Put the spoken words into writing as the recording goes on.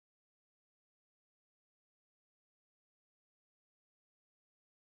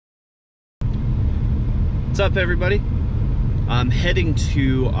What's up, everybody? I'm heading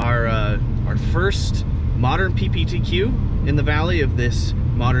to our first Modern PPTQ in the Valley of this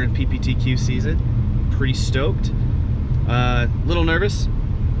Modern PPTQ season. Pretty stoked. Little nervous.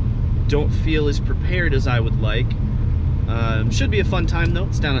 Don't feel as prepared as I would like. Should be a fun time though.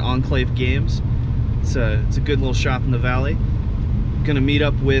 It's down at Enclave Games. It's a good little shop in the Valley. Gonna meet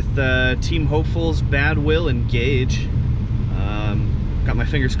up with Team Hopefuls, Bad Will, and Gage. Got my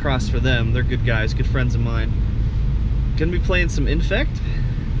fingers crossed for them. They're good guys, good friends of mine. Gonna be playing some Infect.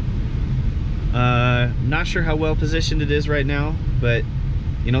 Not sure how well positioned it is right now, but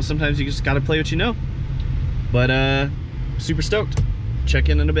you know, sometimes you just gotta play what you know. But super stoked. Check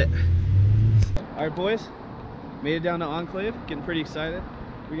in a bit. All right, boys, made it down to Enclave. Getting pretty excited.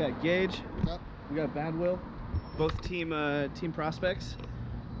 We got Gage. We got Bad Will. Both team prospects.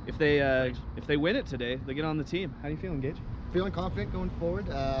 If they win it today, they get on the team. How are you feeling, Gage? Feeling confident going forward.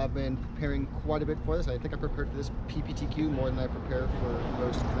 I've been preparing quite a bit for this. I think I prepared for this PPTQ more than I prepared for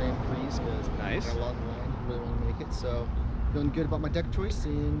most Grand Prix because nice. I got a lot on the line. Really want to make it. So feeling good about my deck choice.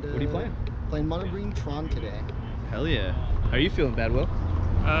 And what are you playing? Playing Mono Green Tron today. Hell yeah. How are you feeling, Bad Will?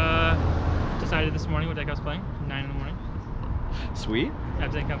 Decided this morning what deck I was playing. 9 in the morning. Sweet.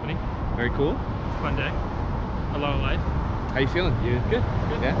 Absent Company. Very cool. Fun deck. A lot of life. How you feeling? You good?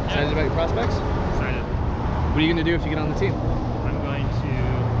 Good. Yeah. Excited about your prospects? Excited. What are you gonna do if you get on the team? I'm going to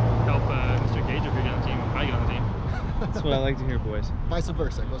help Mr. Gage if you get on the team. If I get on the team. That's what I like to hear, boys. Vice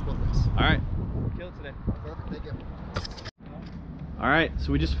versa. It goes both ways. All right. Kill it today. Perfect. Thank you. All right.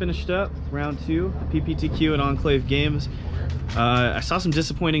 So we just finished up round 2, the PPTQ at Enclave Games. I saw some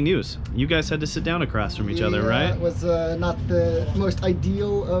disappointing news. You guys had to sit down across from each other, right? It was not the most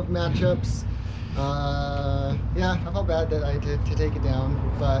ideal of matchups. Yeah, I felt bad that I had to take it down,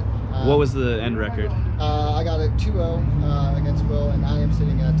 but what was the end record? I got a 2-0 against Will, and I am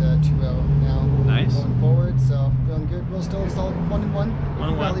sitting at 2-0 now. Nice. Going forward, so feeling good. Will's still solid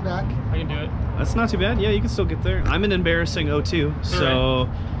 1-1. Rally back. I can do it. That's not too bad. Yeah, you can still get there. I'm an embarrassing 0-2, so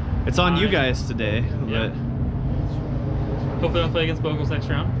it's on you guys today. Yeah. But hopefully I'll play against Bogles next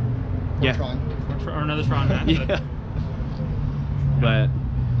round. Yeah. Or another Tron match. Yeah. But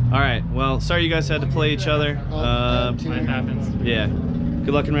all right. Well, sorry you guys had to play each other. Life happens. Yeah.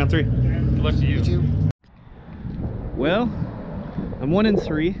 Good luck in round 3. Good luck to you. You too. Well, I'm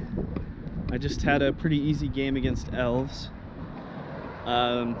 1-3. I just had a pretty easy game against Elves.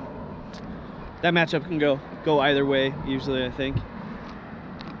 That matchup can go either way, usually, I think.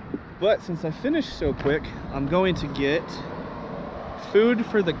 But since I finished so quick, I'm going to get food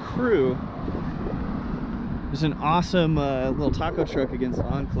for the crew. There's an awesome little taco truck against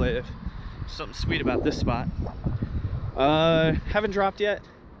Enclave. Something sweet about this spot. Haven't dropped yet.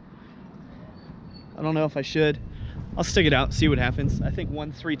 I don't know if I should. I'll stick it out, see what happens. I think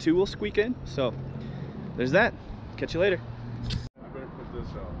 1-3-2 will squeak in. So there's that. Catch you later. I better put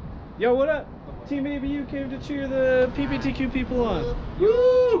this out. Yo, what up? Team ABU came to cheer the PPTQ people on.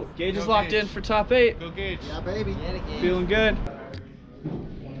 Woo! Gage is locked in for top 8. Go Gage. Yeah, baby. Feeling good.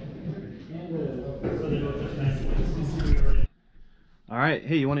 All right,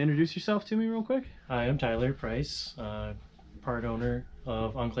 hey, you want to introduce yourself to me real quick? Hi, I'm Tyler Price, part owner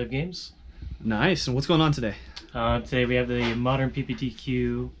of Enclave Games. Nice. And what's going on today? Today we have the Modern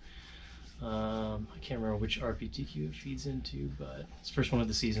PPTQ. I can't remember which RPTQ it feeds into, but it's the first one of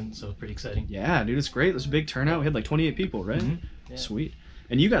the season, so pretty exciting. Yeah, dude, it's great. There's a big turnout. We had like 28 people, right? Mm-hmm. Yeah. Sweet.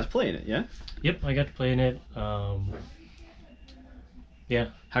 And you guys playing it, yeah? Yep, I got to play in it. Yeah.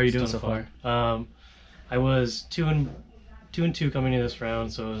 How are you it's doing a so ton far? of fun. I was 2-2 coming into this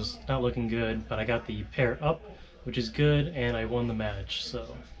round, so it was not looking good, but I got the pair up, which is good, and I won the match,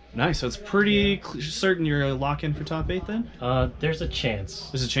 so. Nice. So it's pretty certain you're a lock in for top 8 then? There's a chance.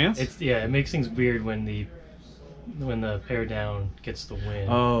 There's a chance? It makes things weird when the pair down gets the win.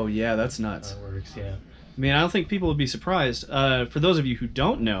 Oh yeah, that's nuts. That works, yeah. I mean, I don't think people would be surprised. For those of you who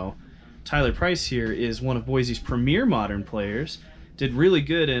don't know, Tyler Price here is one of Boise's premier Modern players. Did really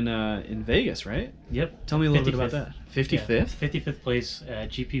good in Vegas, right? Yep. Tell me a little bit about that. 55th? Yeah, 55th place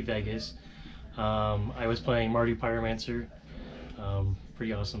at GP Vegas. I was playing Mardu Pyromancer.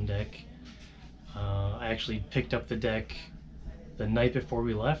 Pretty awesome deck. I actually picked up the deck the night before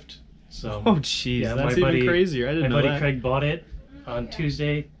we left. So oh jeez, yeah, that's my even crazier. I didn't know my that. buddy Craig bought it on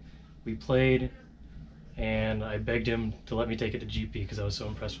Tuesday. We played, and I begged him to let me take it to GP because I was so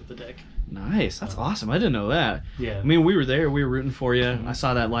impressed with the deck. Nice, that's awesome. I didn't know that. Yeah. I mean, we were there. We were rooting for you. I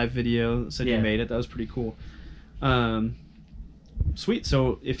saw that live video that said you Yeah. made it. That was pretty cool. Sweet.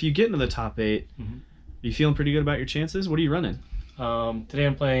 So if you get into the top 8, are you feeling pretty good about your chances? What are you running? Today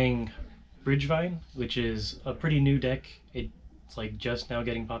I'm playing Bridgevine, which is a pretty new deck. It's like just now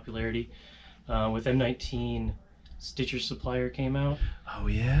getting popularity. with M19, Stitcher Supplier came out. Oh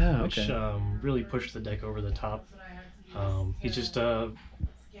yeah, Which okay. really pushed the deck over the top. He's just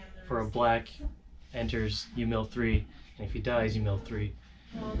for a black, enters, you mill 3, and if he dies, you mill 3.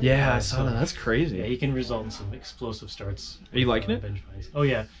 Yeah, I saw that. That's crazy. Yeah, he can result in some explosive starts. Are you liking it? Bench finds. Oh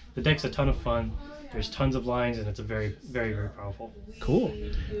yeah, the deck's a ton of fun. There's tons of lines, and it's a very, very, very powerful. Cool.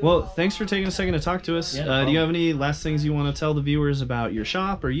 Well, thanks for taking a second to talk to us. Yeah, do you have any last things you want to tell the viewers about your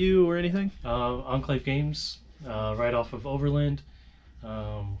shop or you or anything? Enclave Games, right off of Overland.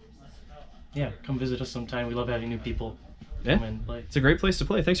 Yeah, come visit us sometime. We love having new people come and play. It's a great place to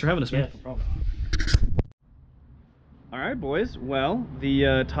play. Thanks for having us, man. Yeah, no problem. All right, boys. Well,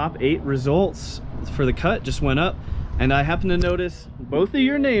 the top 8 results for the cut just went up, and I happen to notice both of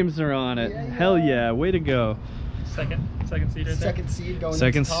your names are on it. Yeah, yeah. Hell yeah, way to go. Second seed right there. Second seed going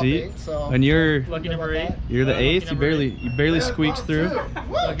Second into top seed. 8, so And you're Lucky number 8. you're the Lucky 8th. number You barely squeaked through.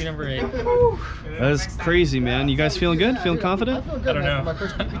 Lucky number 8. That is crazy, man. You guys feeling good? Feeling confident? I feel good, I don't man. know. For my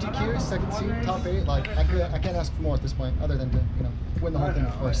first PPTQ, second seed, top 8. Like I can't ask for more at this point, other than to win the whole thing,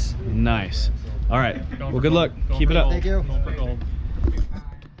 of course. Nice. All right. Going Well, for good luck. gold. Going Keep for it up. gold. Thank you. Going for gold.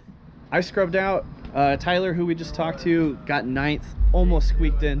 I scrubbed out Tyler, who we just talked to, got 9th, almost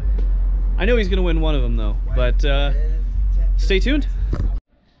squeaked in. I know he's gonna win one of them though, but stay tuned.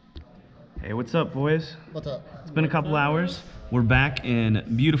 Hey, what's up, boys? What's up? It's been a couple hours. We're back in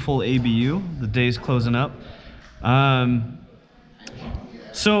beautiful ABU. The day's closing up.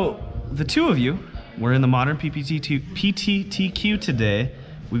 So the two of you were in the Modern PPTQ today.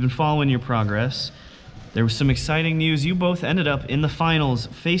 We've been following your progress. There was some exciting news. You both ended up in the finals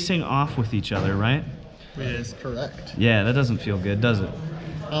facing off with each other, right? That is correct. Yeah, that doesn't feel good, does it?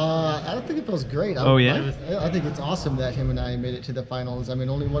 I don't think it feels great. Oh, yeah? I think it's awesome that him and I made it to the finals. I mean,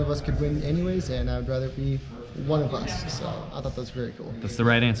 only one of us could win anyways, and I'd rather be one of us. So I thought that was very cool. That's the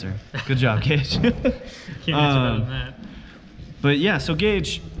right answer. Good job, Gage. Can't answer better than that. But yeah, so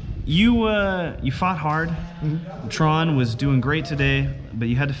Gage, you fought hard. Tron was doing great today, but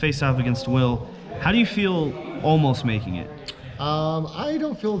you had to face off against Will. How do you feel almost making it? I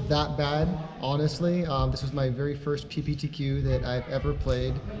don't feel that bad, honestly. This was my very first PPTQ that I've ever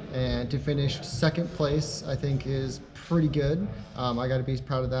played, and to finish second place, I think is pretty good. I got to be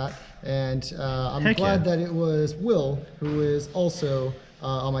proud of that, and I'm Heck glad yeah. that it was Will who is also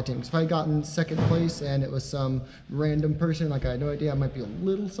on my team. Because if I had gotten second place and it was some random person, like I had no idea, I might be a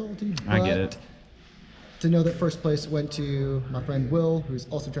little salty. I get but it. To know that first place went to my friend Will, who's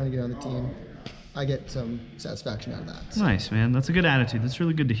also trying to get on the team, I get some satisfaction out of that. So. Nice, man. That's a good attitude. That's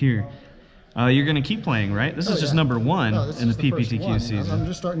really good to hear. You're going to keep playing, right? This is just yeah. number 1 No, this in the is first PPTQ one. season. I'm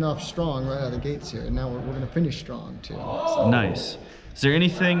just starting off strong right out of the gates here, and now we're going to finish strong too. So. Nice. Is there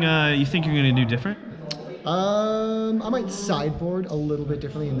anything you think you're going to do different? I might sideboard a little bit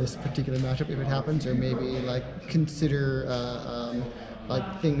differently in this particular matchup if it happens, or maybe like consider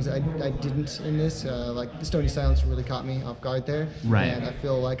like things I didn't in this. Like the Stony Silence really caught me off guard there, Right. and I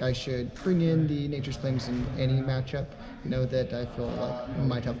feel like I should bring in the Nature's Claims in any matchup. That I feel like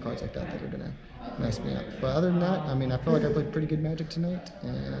might have cards like that that are gonna mess me up. But other than that, I mean, I feel like I played pretty good Magic tonight,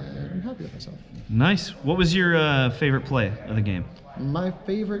 and I'm happy with myself. Nice. What was your favorite play of the game? My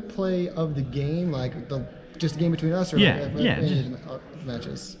favorite play of the game, like just the game between us, or Yeah, like yeah, any just- of the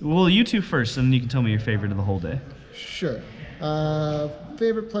matches. Well, you two first, and then you can tell me your favorite of the whole day. Sure.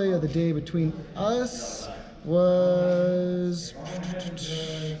 Favorite play of the day between us was.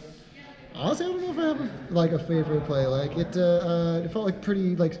 Honestly, I don't know if I have a favorite play. Like it felt like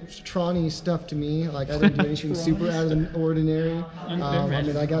pretty like Tron-y stuff to me. Like I didn't do anything super out of the ordinary. I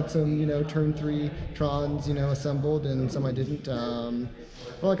mean, I got some turn 3 Trons assembled, and some I didn't. I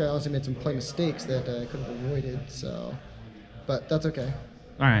felt like I also made some play mistakes that I could have avoided. So, but that's okay.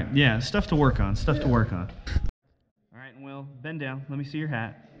 All right, yeah, stuff to work on, to work on. All right, Will, bend down. Let me see your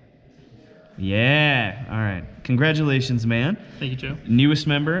hat. Yeah, all right. Congratulations, man. Thank you, Joe. Newest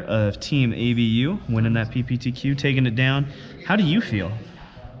member of Team ABU, winning that PPTQ, taking it down. How do you feel?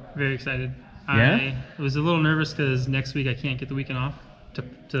 Very excited. Yeah? I was a little nervous because next week I can't get the weekend off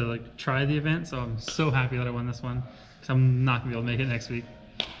to like try the event, so I'm so happy that I won this one because I'm not gonna be able to make it next week.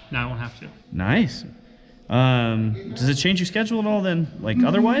 Now I won't have to. Nice. Does it change your schedule at all then? Like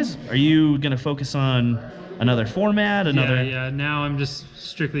otherwise? Are you going to focus on another format, another? Yeah. Now I'm just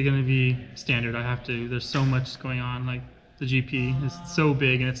strictly going to be standard. I have to. There's so much going on. Like the GP is so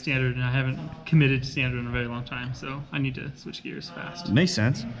big and it's standard, and I haven't committed to standard in a very long time. So I need to switch gears fast. Makes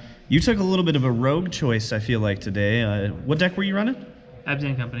sense. You took a little bit of a rogue choice, I feel like, today. What deck were you running?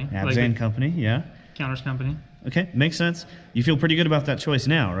 Abzan Company. Abzan Company, yeah. Counters Company. Okay, makes sense. You feel pretty good about that choice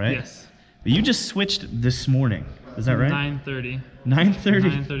now, right? Yes. But you just switched this morning. Is that right? 9:30.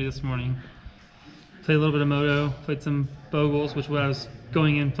 9:30. 9:30 this morning. played a little bit of Moto, played some Bogles, which I was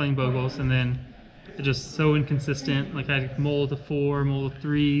going in playing Bogles, and then it just so inconsistent. Like I had Mole to 4, Mole to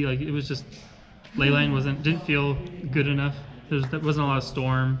 3. Like it was just Leyline didn't feel good enough. There wasn't a lot of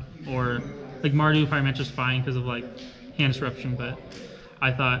Storm, or like Mardu Pyromancer's fine because of like hand disruption, but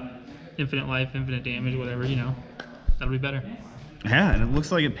I thought infinite life, infinite damage, whatever, you know, that'll be better. Yeah, and it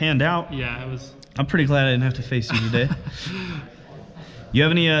looks like it panned out. Yeah, it was. I'm pretty glad I didn't have to face you today. You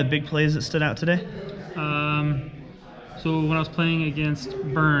have any big plays that stood out today? So when I was playing against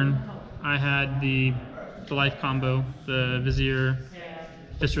Burn, I had the life combo, the Vizier,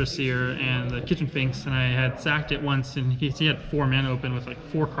 Viscera Seer, and the Kitchen Finks, and I had sacked it once, and he had 4 mana open with like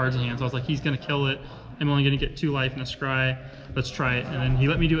 4 cards in hand, so I was like, he's going to kill it. I'm only going to get 2 life and a scry. Let's try it. And then he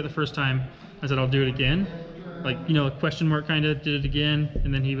let me do it the first time. I said, I'll do it again. Like, you know, a question mark kind of, did it again.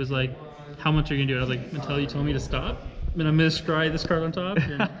 And then he was like, how much are you going to do it? I was like, until you tell me to stop. And I'm going to scry this card on top.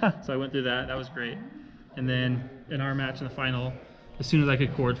 And so I went through that. That was great. And then in our match in the final, as soon as I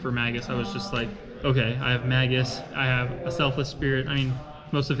could chord for Magus, I was just like, okay, I have Magus. I have a Selfless Spirit. I mean,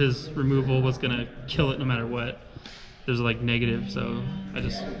 most of his removal was going to kill it no matter what. There's like negative, so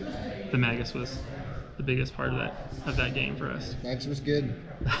the Magus was the biggest part of that game for us. Max was good.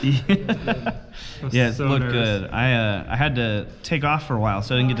 Yeah, it so looked nervous. good. I had to take off for a while,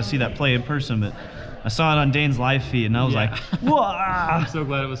 so I didn't get to see that play in person, but I saw it on Dane's live feed, and I was like, whoa! I'm so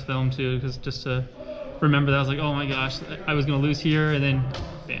glad it was filmed too, because just to remember that, I was like, oh my gosh, I was going to lose here, and then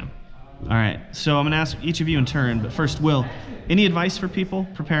bam. All right, so I'm going to ask each of you in turn, but first, Will, any advice for people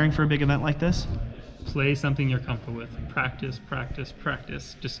preparing for a big event like this? Play something you're comfortable with. Practice, practice,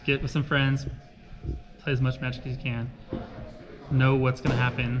 practice. Just get with some friends, play as much Magic as you can. Know what's going to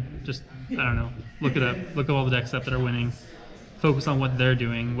happen. Just, I don't know, look it up. Look at all the decks up that are winning. Focus on what they're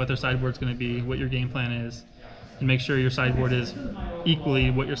doing, what their sideboard's going to be, what your game plan is, and make sure your sideboard is equally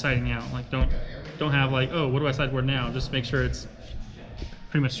what you're siding out. Like, don't have like, oh, what do I sideboard now? Just make sure it's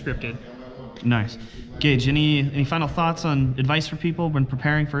pretty much scripted. Nice. Gage, any final thoughts on advice for people when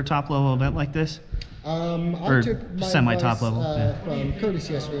preparing for a top-level event like this? I took my semi-top advice, level, yeah. From Curtis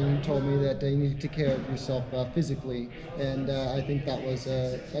yesterday, and he told me that you need to take care of yourself physically, and I think that was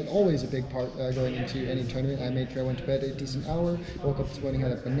like always a big part going into any tournament. I made sure I went to bed at a decent hour, woke up this morning,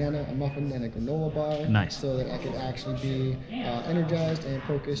 had a banana, a muffin, and a granola bar, nice, so that I could actually be energized and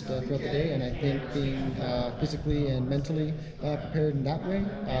focused throughout the day. And I think being physically and mentally prepared in that way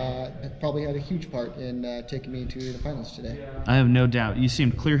probably had a huge part in taking me to the finals today. I have no doubt. You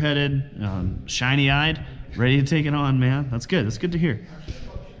seemed clear-headed, shiny-eyed, ready to take it on, man. That's good. That's good to hear.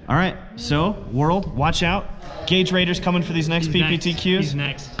 All right, so, world, watch out. Gage Raiders coming for these next PPTQs. He's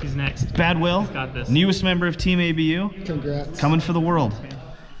next. He's next. Bad Will, He's got this. Newest member of Team ABU. Congrats. Coming for the world.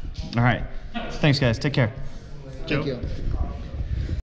 All right. Thanks, guys. Take care. Thank you.